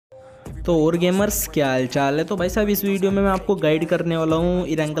तो और गेमर्स क्या हाल चाल है। तो भाई साहब इस वीडियो में मैं आपको गाइड करने वाला हूँ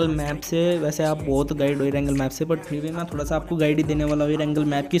इरेंगल मैप से। वैसे आप बहुत गाइड हो इरेंगल मैप से, बट फिर भी मैं थोड़ा सा आपको गाइड ही देने वाला हूँ इरेंगल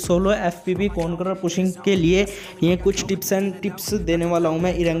मैप की। सोलो एफपीवी कॉन्करर पुशिंग के लिए ये कुछ टिप्स एंड टिप्स देने वाला हूँ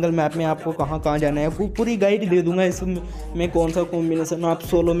मैं इरेंगल मैप में। आपको कहाँ कहाँ जाना है पूरी गाइड दे दूंगा। इसमें कौन सा कॉम्बिनेशन आप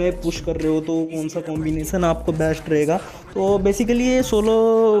सोलो में पुश कर रहे हो तो कौन सा कॉम्बिनेशन आपको बेस्ट रहेगा। तो बेसिकली ये सोलो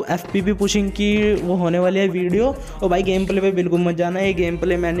एफपीवी पुशिंग की वो होने वाली है वीडियो। और भाई गेम प्ले पे बिल्कुल मत जाना है। ये गेम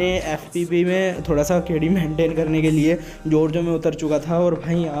प्ले मैंने एफपीवी में थोड़ा सा केडी मेंटेन करने के लिए जॉर्जियो में उतर चुका था। और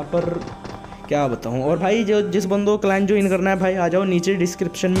भाई यहाँ पर क्या बताऊँ। और भाई जो जिस बंदों को क्लैन ज्वाइन करना है भाई आ जाओ, नीचे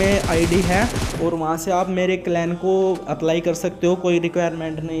डिस्क्रिप्शन में आईडी है और वहाँ से आप मेरे क्लैन को अप्लाई कर सकते हो। कोई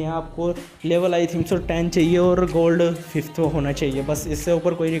रिक्वायरमेंट नहीं है आपको। लेवल आई थिंक सो 10 चाहिए और गोल्ड 5th होना चाहिए, बस इससे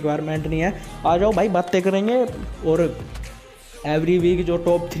ऊपर कोई रिक्वायरमेंट नहीं है। आ जाओ भाई बातें करेंगे। और एवरी वीक जो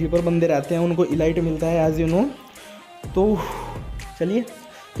टॉप 3 पर बंदे रहते हैं उनको इलाइट मिलता है एज यू नो। तो चलिए,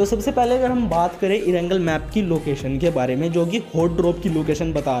 तो सबसे पहले अगर हम बात करें इरेंगल मैप की लोकेशन के बारे में, जो कि हॉट ड्रॉप की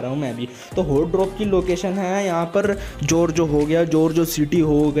लोकेशन बता रहा हूँ मैं अभी। तो हॉट ड्रॉप की लोकेशन है यहाँ पर जॉर्जियो हो गया, जॉर्जियो सिटी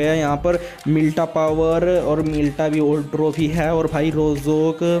हो गया, यहाँ पर मिल्टा पावर और मिल्टा भी हॉट ड्रॉप ही है। और भाई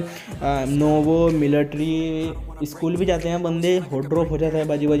रोजोक, नोवो, मिलिट्री स्कूल भी जाते हैं बंदे, हॉट ड्रॉप हो जाता है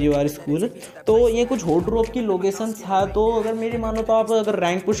बाजी वार स्कूल। तो ये कुछ हॉट ड्रॉप की लोकेशंस है। तो अगर मेरी मानो तो आप अगर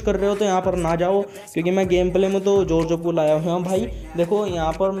रैंक पुश कर रहे हो तो यहाँ पर ना जाओ, क्योंकि मैं गेम प्ले में तो जॉर्जियो पुल आया हुआ हूँ भाई। देखो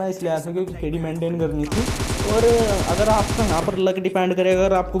यहाँ पर मैं इसलिए आया था क्योंकि केडी मेंटेन करनी थी। और अगर आपका यहाँ पर लक डिपेंड करेगा,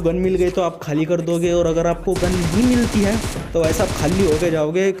 अगर आपको गन मिल गई तो आप खाली कर दोगे, और अगर आपको गन नहीं मिलती है तो वैसे आप खाली होके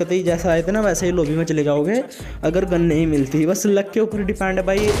जाओगे, कतई जैसा आए थे ना वैसे ही लॉबी में चले जाओगे अगर गन नहीं मिलती। बस लक के ऊपर डिपेंड है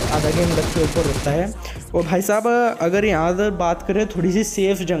भाई, आधा गेम लक के ऊपर होता है। और भाई साहब अगर यहाँ बात करें थोड़ी सी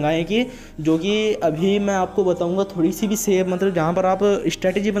सेफ़ जगहें की, जो कि अभी मैं आपको बताऊंगा, थोड़ी सी भी सेफ मतलब जहाँ पर आप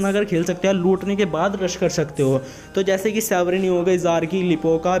स्ट्रेटेजी बनाकर खेल सकते हो, लूटने के बाद रश कर सकते हो। तो जैसे कि सेवरिनी हो गई, जारकी,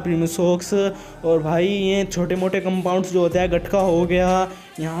 लिपोका, प्रिमसोक्स, और भाई ये छोटे मोटे कंपाउंड्स जो होते हैं, गटका हो गया,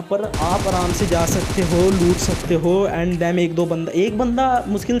 यहाँ पर आप आराम से जा सकते हो, लूट सकते हो। एंड डैम एक बंदा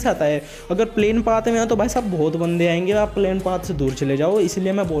मुश्किल से आता है। अगर प्लेन पाथ में हो तो भाई साहब बहुत बंदे आएंगे, आप प्लेन पाथ से दूर चले जाओ।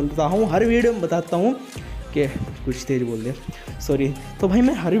 इसलिए मैं बोलता हूँ, हर वीडियो में बताता हूँ कि कुछ तेज बोल दे, सॉरी। तो भाई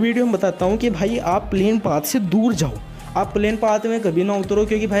मैं हर वीडियो में बताता हूँ कि भाई आप प्लेन पाथ से दूर जाओ, आप प्लेन पाथ में कभी ना उतरो।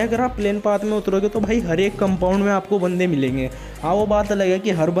 क्योंकि भाई अगर आप प्लेन पाथ में उतरोगे तो भाई हर एक कंपाउंड में आपको बंदे मिलेंगे। हाँ वो बात अलग है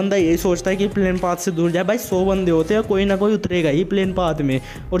कि हर बंदा यही सोचता है कि प्लेन पाथ से दूर जाए। भाई 100 बंदे होते हैं, कोई ना कोई उतरेगा ही प्लेन पाथ में,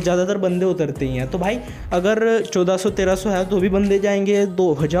 और ज़्यादातर बंदे उतरते ही हैं। तो भाई अगर 1400-1300 है तो भी बंदे जाएंगे,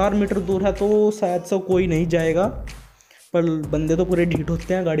 2000 मीटर दूर है तो शायद से कोई नहीं जाएगा। पर बंदे तो पूरे ढीठ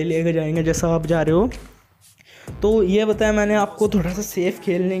होते हैं, गाड़ी लेके जाएंगे जैसा आप जा रहे हो। तो ये बताया मैंने आपको थोड़ा सा सेफ़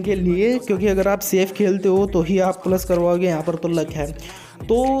खेलने के लिए, क्योंकि अगर आप सेफ़ खेलते हो तो ही आप प्लस करवाओगे, यहाँ पर तो लक है।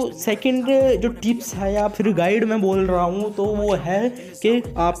 तो सेकंड जो टिप्स है या फिर गाइड मैं बोल रहा हूँ तो वो है कि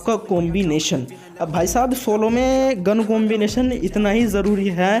आपका कॉम्बिनेशन। अब भाई साहब सोलो में गन कॉम्बिनेशन इतना ही ज़रूरी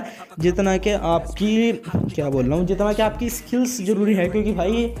है जितना कि आपकी क्या बोल रहा हूँ जितना कि आपकी स्किल्स ज़रूरी है। क्योंकि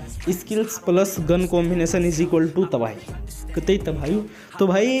भाई skills plus gun combination is equal to तबाही, कतई तबाही। तो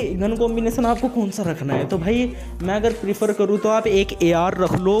भाई गन कॉम्बिनेशन आपको कौन सा रखना है। तो भाई मैं अगर प्रीफर करूँ तो आप एक AR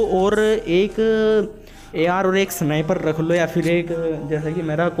रख लो और एक AR और एक स्नाइपर रख लो, या फिर एक जैसा कि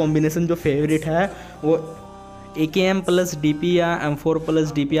मेरा कॉम्बिनेशन जो फेवरेट है वो AKM प्लस DP या M4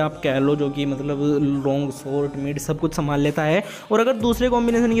 प्लस DP आप कह लो, जो कि मतलब लॉन्ग शॉर्ट मिड सब कुछ संभाल लेता है। और अगर दूसरे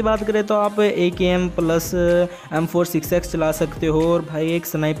कॉम्बिनेशन की बात करें तो आप AKM प्लस M4 6x चला सकते हो। और भाई एक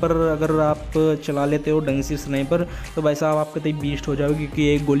स्नाइपर अगर आप चला लेते हो ढंग से स्नाइपर, तो भाई साहब आप कतई बीस्ट हो जाओगे, क्योंकि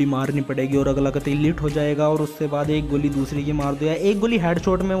एक गोली मारनी पड़ेगी और अगला कतई लिट हो जाएगा, और उसके बाद एक गोली दूसरी की मार दो या एक गोली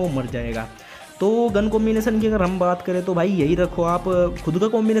हेडशॉट में वो मर जाएगा। तो गन कॉम्बिनेशन की अगर हम बात करें तो भाई यही रखो। आप खुद का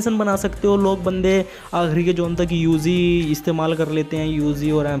कॉम्बिनेशन बना सकते हो। लोग बंदे आखिरी के जोन तक यूजी इस्तेमाल कर लेते हैं, यूजी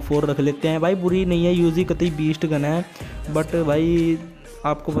और M4 रख लेते हैं। भाई बुरी नहीं है, यूजी कतई बीस्ट गन है, बट भाई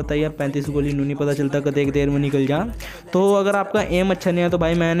आपको पता ही है 35 गोली नहीं पता चलता कद एक देर में निकल जा। तो अगर आपका एम अच्छा नहीं है तो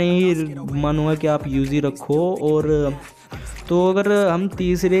भाई मैं नहीं मानूंगा कि आप यूजी रखो। और तो अगर हम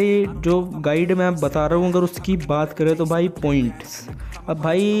तीसरे जो गाइड मैं बता रहा हूँ अगर उसकी बात करें तो भाई पॉइंट्स। अब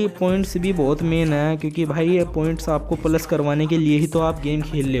भाई पॉइंट्स भी बहुत मेन है, क्योंकि भाई ये पॉइंट्स आपको प्लस करवाने के लिए ही तो आप गेम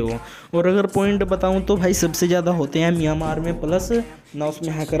खेल रहे हो। और अगर पॉइंट बताऊं तो भाई सबसे ज़्यादा होते हैं म्यांमार में प्लस, ना उसमें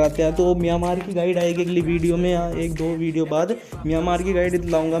हैकर आते हैं। तो म्यांमार की गाइड आएगी अगली वीडियो में, या 1-2 वीडियो बाद म्यांमार की गाइड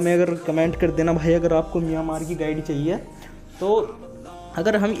लाऊंगा मैं। अगर कमेंट कर देना भाई अगर आपको म्यांमार की गाइड चाहिए। तो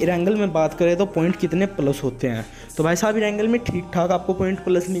अगर हम इरेंगल में बात करें तो पॉइंट कितने प्लस होते हैं, तो भाई साहब इरेंगल में ठीक ठाक आपको पॉइंट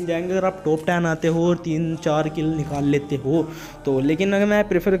प्लस मिल जाएंगे अगर आप टॉप 10 आते हो और 3-4 किल निकाल लेते हो तो। लेकिन अगर मैं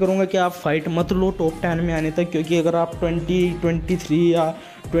प्रेफर करूँगा कि आप फाइट मत लो टॉप 10 में आने तक, क्योंकि अगर आप 2023 या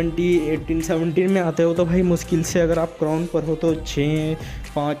 2018-17 में आते हो तो भाई मुश्किल से अगर आप क्राउन पर हो तो 6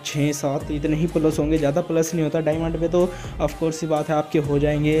 5 6 7 इतने ही प्लस होंगे, ज़्यादा प्लस नहीं होता। डायमंड पे तो ऑफकोर्स सी बात है आपके हो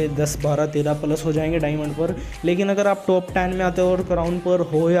जाएंगे 10 12 13 प्लस हो जाएंगे डायमंड पर। लेकिन अगर आप टॉप 10 में आते हो और क्राउन पर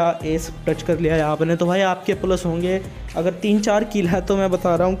हो या एस टच कर लिया है आपने, तो भाई आपके प्लस होंगे। अगर 3 4 किल है तो मैं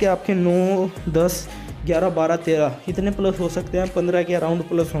बता रहा हूँ कि आपके 9 10 11 12 13 इतने प्लस हो सकते हैं, 15 के अराउंड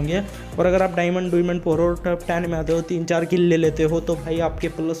प्लस होंगे। और अगर आप डायमंड पर और टॉप 10 में आते हो 3 4 किल ले लेते हो तो भाई आपके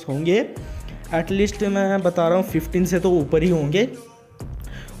प्लस होंगे एटलीस्ट मैं बता रहा हूँ 15 से तो ऊपर ही होंगे।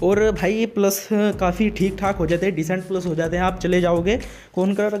 और भाई ये प्लस काफ़ी ठीक ठाक हो जाते हैं, डिसेंट प्लस हो जाते हैं। आप चले जाओगे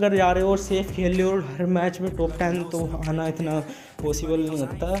कॉन्करर अगर जा रहे हो और सेफ खेल रहे हो और हर मैच में टॉप 10 तो आना इतना पॉसिबल नहीं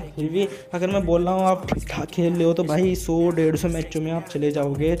होता। फिर भी अगर मैं बोल रहा हूँ आप ठीक ठाक खेल रहे हो तो भाई 100 150 मैचों में आप चले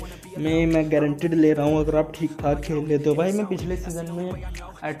जाओगे। मैं गारंटेड ले रहा हूँ अगर आप ठीक ठाक खेल लेते हो। भाई मैं पिछले सीज़न में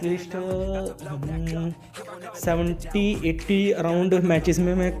एटलीस्ट 70-80 अराउंड मैचेस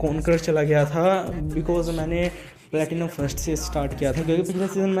में मैं कॉन्करर चला गया था, बिकॉज मैंने प्लेटिनम फर्स्ट से स्टार्ट किया था। क्योंकि पिछले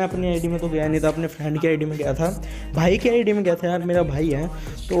सीज़न मैं अपनी आईडी में तो गया नहीं था, अपने फ्रेंड की आईडी में गया था, भाई की आईडी में गया था यार, मेरा भाई है।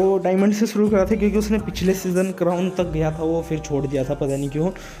 तो डायमंड से शुरू करा था क्योंकि उसने पिछले सीज़न क्राउन तक गया था, वो फिर छोड़ दिया था पता नहीं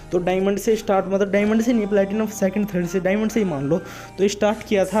क्यों। तो डायमंड से स्टार्ट, मतलब डायमंड से नहीं, प्लेटिनम सेकंड थर्ड से, डायमंड से ही मान लो, तो स्टार्ट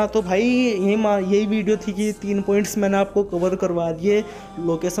किया था। तो भाई यही वीडियो थी कि 3 पॉइंट्स मैंने आपको कवर करवा दिए,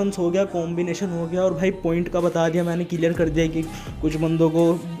 लोकेशंस हो गया, कॉम्बिनेशन हो गया, और भाई पॉइंट का बता दिया मैंने, क्लियर कर दिया कि कुछ बंदों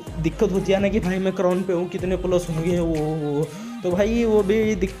को दिक्कत होती है ना कि भाई मैं क्राउन पे हूँ कितने प्लस होंगे वो, तो भाई वो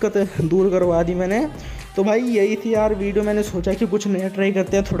भी दिक्कत दूर करवा दी मैंने। तो भाई यही थी यार वीडियो, मैंने सोचा कि कुछ नया ट्राई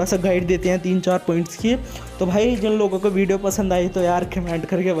करते हैं, थोड़ा सा गाइड देते हैं 3 4 पॉइंट्स की। तो भाई जिन लोगों को वीडियो पसंद आई तो यार कमेंट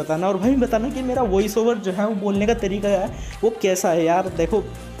करके बताना, और भाई बताना कि मेरा वॉइस ओवर जो है वो बोलने का तरीका है वो कैसा है यार। देखो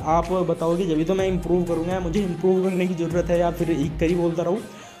आप बताओगे जब तो मैं इंप्रूव करूँगा, मुझे इंप्रूव करने की ज़रूरत है या फिर एक ही बोलता रहूँ,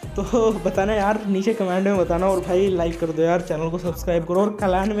 तो बताना यार नीचे कमेंट में बताना। और भाई लाइक कर दो यार, चैनल को सब्सक्राइब करो, और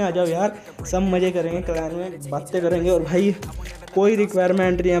क्लैन में आ जाओ यार, सब मज़े करेंगे क्लैन में, बातें करेंगे। और भाई कोई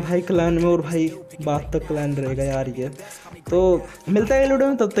रिक्वायरमेंट नहीं है भाई क्लैन में, और भाई बात तक क्लैन रहेगा यार ये। तो मिलता है वीडियो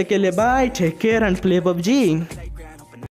में, तब तक के लिए bye, take care and play PUBG.